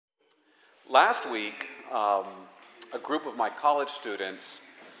Last week, a group of my college students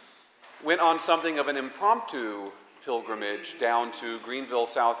went on something of an impromptu pilgrimage down to Greenville,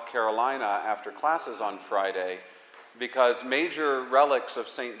 South Carolina after classes on Friday because major relics of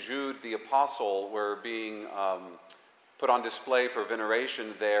St. Jude the Apostle were being put on display for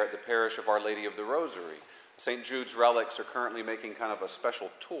veneration there at the parish of Our Lady of the Rosary. St. Jude's relics are currently making kind of a special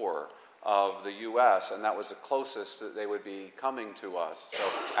tour of the U.S., and that was the closest that they would be coming to us. So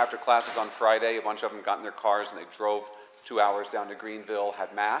after classes on Friday, a bunch of them got in their cars and they drove 2 hours down to Greenville,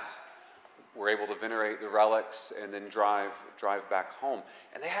 had Mass, were able to venerate the relics, and then drive back home.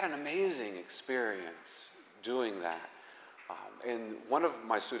 And they had an amazing experience doing that. And one of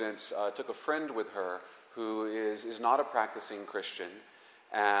my students took a friend with her who is not a practicing Christian,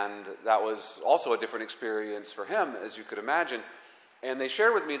 and that was also a different experience for him, as you could imagine. And they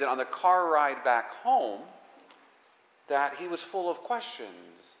shared with me that on the car ride back home, that he was full of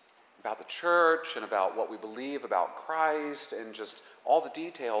questions about the church and about what we believe about Christ and just all the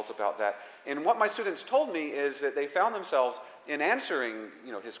details about that. And what my students told me is that they found themselves in answering,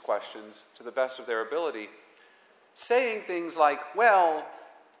 his questions to the best of their ability, saying things like, well,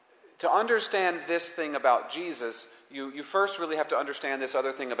 to understand this thing about Jesus, you first really have to understand this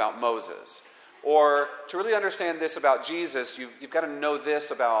other thing about Moses. Or to really understand this about Jesus, you've got to know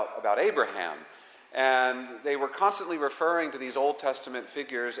this about Abraham. And they were constantly referring to these Old Testament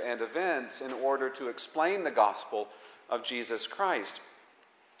figures and events in order to explain the gospel of Jesus Christ.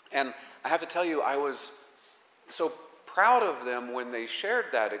 And I have to tell you, I was so proud of them when they shared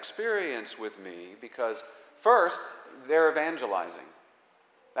that experience with me because, first, they're evangelizing.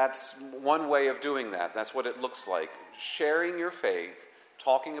 That's one way of doing that. That's what it looks like. Sharing your faith,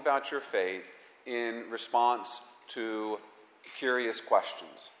 talking about your faith, in response to curious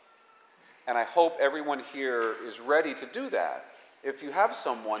questions. And I hope everyone here is ready to do that. If you have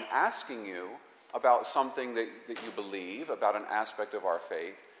someone asking you about something that you believe, about an aspect of our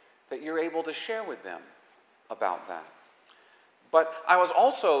faith, that you're able to share with them about that. But I was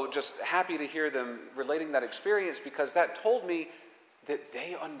also just happy to hear them relating that experience because that told me that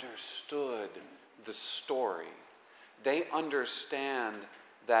they understood the story. They understand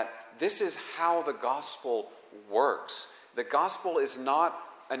that this is how the gospel works. The gospel is not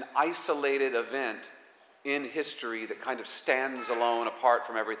an isolated event in history that kind of stands alone apart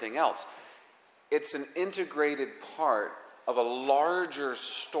from everything else. It's an integrated part of a larger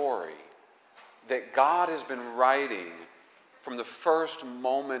story that God has been writing from the first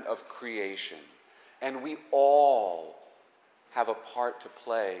moment of creation. And we all have a part to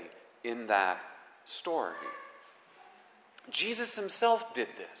play in that story. Jesus himself did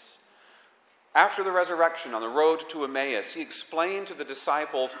this. After the resurrection on the road to Emmaus, he explained to the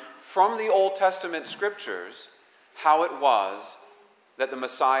disciples from the Old Testament scriptures how it was that the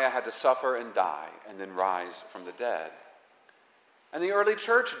Messiah had to suffer and die and then rise from the dead. And the early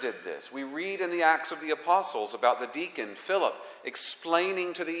church did this. We read in the Acts of the Apostles about the deacon Philip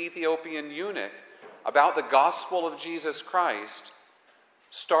explaining to the Ethiopian eunuch about the gospel of Jesus Christ,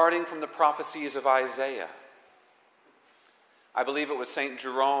 starting from the prophecies of Isaiah. I believe it was St.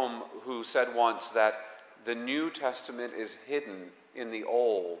 Jerome who said once that the New Testament is hidden in the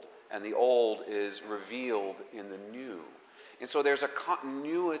Old, and the Old is revealed in the New. And so there's a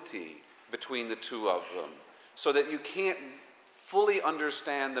continuity between the two of them, so that you can't fully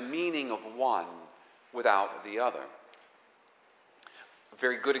understand the meaning of one without the other. A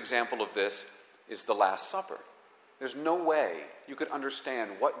very good example of this is the Last Supper. There's no way you could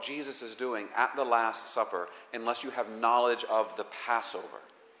understand what Jesus is doing at the Last Supper unless you have knowledge of the Passover.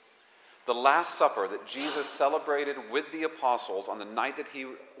 The Last Supper that Jesus celebrated with the apostles on the night that he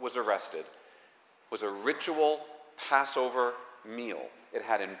was arrested was a ritual Passover meal. It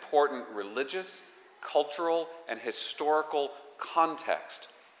had important religious, cultural, and historical context.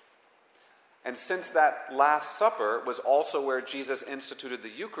 And since that Last Supper was also where Jesus instituted the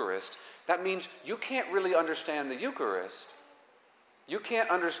Eucharist, that means you can't really understand the Eucharist. You can't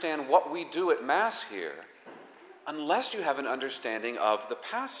understand what we do at Mass here unless you have an understanding of the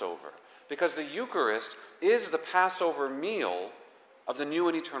Passover. Because the Eucharist is the Passover meal of the new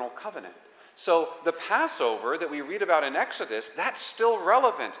and eternal covenant. So the Passover that we read about in Exodus, that's still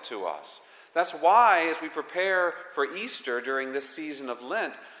relevant to us. That's why, as we prepare for Easter during this season of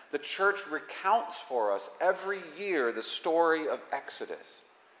Lent, the church recounts for us every year the story of Exodus.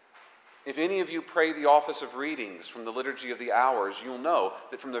 If any of you pray the office of readings from the Liturgy of the Hours, you'll know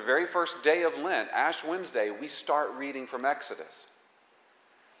that from the very first day of Lent, Ash Wednesday, we start reading from Exodus.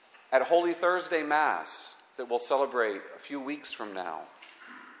 At Holy Thursday Mass, that we'll celebrate a few weeks from now,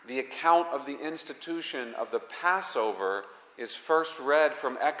 the account of the institution of the Passover is first read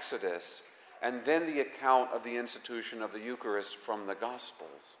from Exodus, and then the account of the institution of the Eucharist from the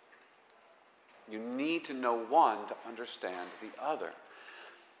Gospels. You need to know one to understand the other.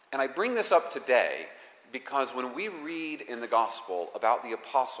 And I bring this up today because when we read in the Gospel about the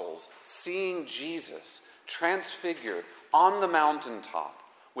apostles seeing Jesus transfigured on the mountaintop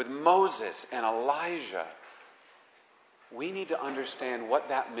with Moses and Elijah, we need to understand what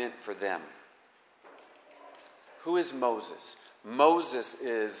that meant for them. Who is Moses? Moses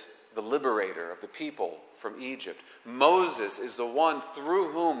is the liberator of the people from Egypt. Moses is the one through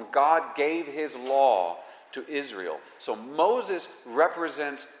whom God gave his law to Israel. So Moses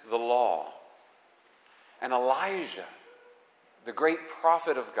represents the law. And Elijah, the great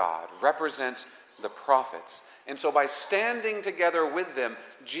prophet of God, represents the prophets. And so by standing together with them,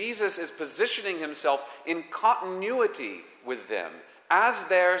 Jesus is positioning himself in continuity with them as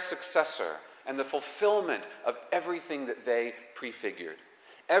their successor and the fulfillment of everything that they prefigured.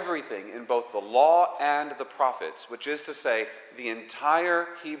 Everything in both the law and the prophets, which is to say, the entire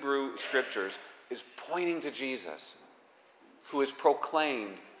Hebrew Scriptures, is pointing to Jesus, who is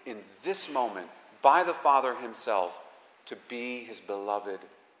proclaimed in this moment by the Father himself to be his beloved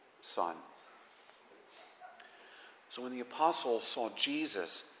Son. So when the apostles saw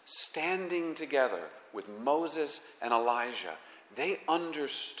Jesus standing together with Moses and Elijah, they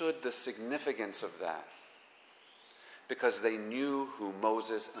understood the significance of that because they knew who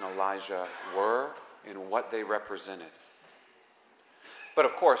Moses and Elijah were and what they represented. But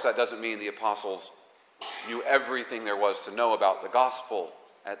of course, that doesn't mean the apostles knew everything there was to know about the gospel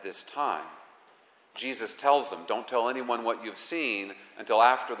at this time. Jesus tells them, don't tell anyone what you've seen until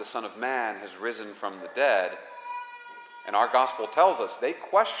after the Son of Man has risen from the dead. And our gospel tells us they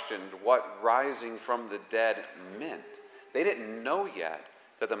questioned what rising from the dead meant. They didn't know yet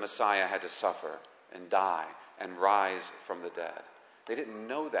that the Messiah had to suffer and die and rise from the dead. They didn't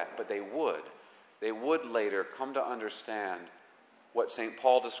know that, but they would. They would later come to understand what St.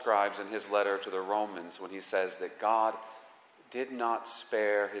 Paul describes in his letter to the Romans when he says that God did not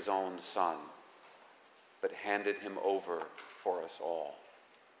spare his own Son, but handed him over for us all.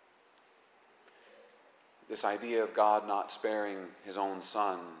 This idea of God not sparing his own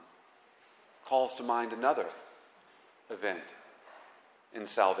Son calls to mind another event in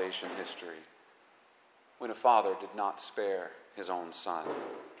salvation history when a father did not spare his own son.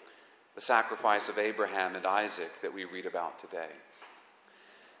 The sacrifice of Abraham and Isaac that we read about today.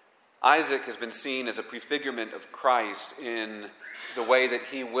 Isaac has been seen as a prefigurement of Christ in the way that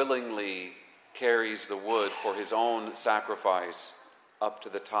he willingly carries the wood for his own sacrifice up to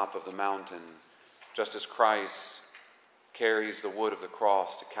the top of the mountain, just as Christ carries the wood of the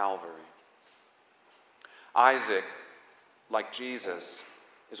cross to Calvary. Isaac, like Jesus,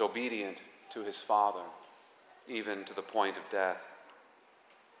 is obedient to his father, even to the point of death.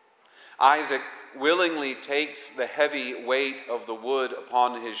 Isaac willingly takes the heavy weight of the wood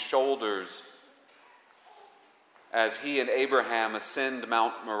upon his shoulders as he and Abraham ascend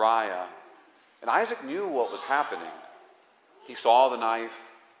Mount Moriah. And Isaac knew what was happening. He saw the knife.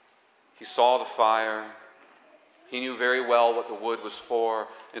 He saw the fire. He knew very well what the wood was for.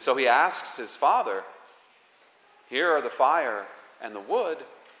 And so he asks his father, "Here are the fire and the wood,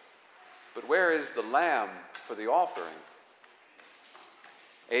 but where is the lamb for the offering?"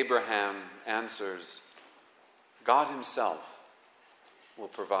 Abraham answers, "God himself will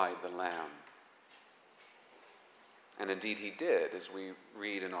provide the lamb." And indeed he did, as we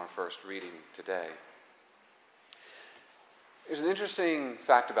read in our first reading today. There's an interesting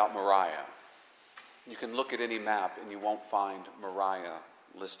fact about Moriah. You can look at any map and you won't find Moriah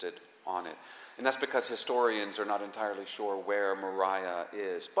listed on it. And that's because historians are not entirely sure where Moriah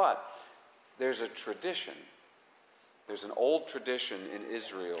is. But there's a tradition. There's an old tradition in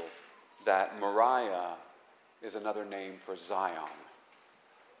Israel that Moriah is another name for Zion.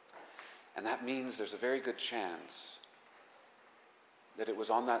 And that means there's a very good chance that it was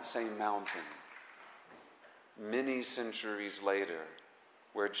on that same mountain, many centuries later,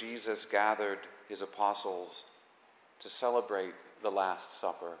 where Jesus gathered his apostles to celebrate the Last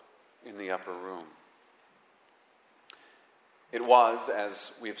Supper in the upper room. It was,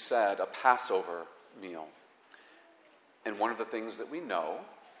 as we've said, a Passover meal. And one of the things that we know,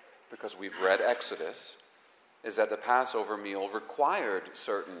 because we've read Exodus, is that the Passover meal required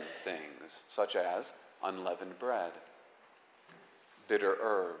certain things, such as unleavened bread, bitter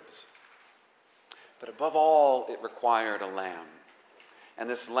herbs. But above all, it required a lamb. And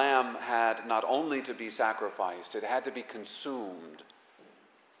this lamb had not only to be sacrificed, it had to be consumed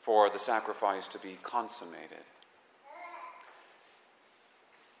for the sacrifice to be consummated.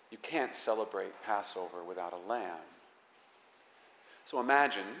 You can't celebrate Passover without a lamb. So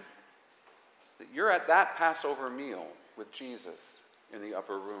imagine that you're at that Passover meal with Jesus in the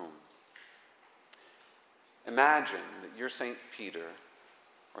upper room. Imagine that you're St. Peter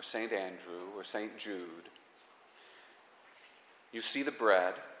or St. Andrew or St. Jude. You see the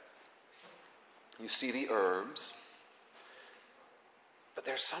bread, you see the herbs, but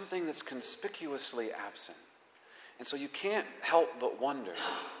there's something that's conspicuously absent. And so you can't help but wonder,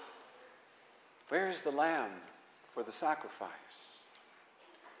 where is the lamb for the sacrifice?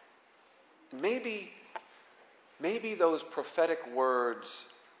 Maybe those prophetic words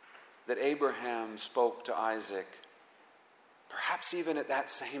that Abraham spoke to Isaac, perhaps even at that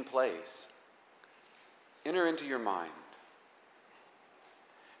same place, enter into your mind.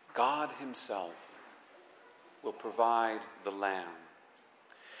 God himself will provide the lamb.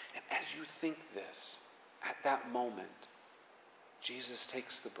 And as you think this, at that moment, Jesus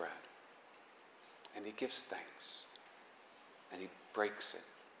takes the bread and he gives thanks and he breaks it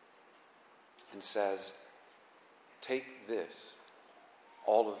and says, "Take this,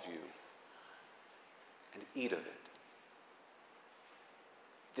 all of you, and eat of it.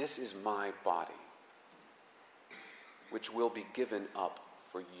 This is my body, which will be given up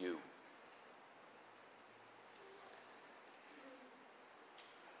for you."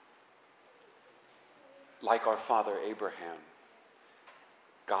 Like our father Abraham,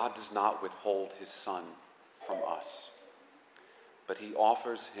 God does not withhold his son from us, but he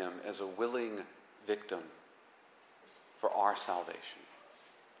offers him as a willing victim for our salvation.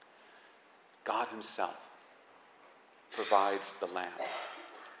 God himself provides the lamb,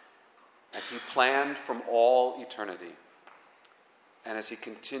 as he planned from all eternity, and as he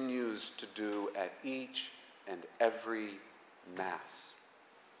continues to do at each and every Mass,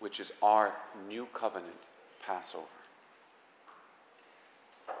 which is our new covenant Passover.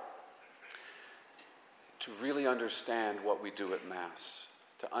 To really understand what we do at Mass,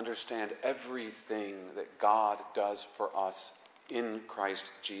 to understand everything that God does for us in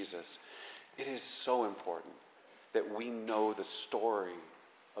Christ Jesus, it is so important that we know the story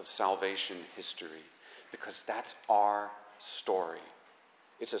of salvation history, because that's our story.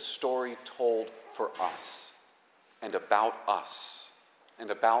 It's a story told for us and about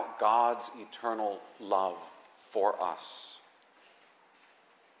God's eternal love for us.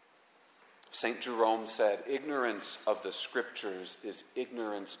 St. Jerome said, "Ignorance of the Scriptures is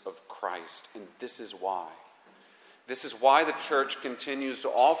ignorance of Christ," and this is why. This is why the Church continues to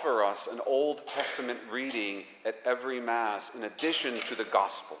offer us an Old Testament reading at every Mass in addition to the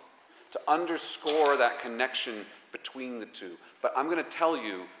Gospel, to underscore that connection between the two. But I'm going to tell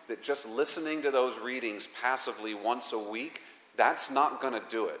you that just listening to those readings passively once a week, that's not going to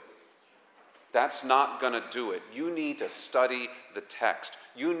do it. That's not going to do it. You need to study the text.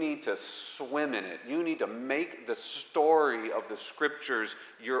 You need to swim in it. You need to make the story of the Scriptures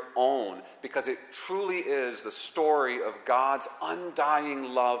your own, because it truly is the story of God's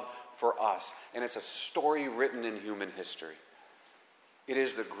undying love for us. And it's a story written in human history. It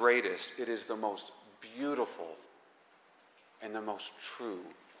is the greatest, it is the most beautiful, and the most true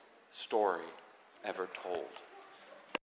story ever told.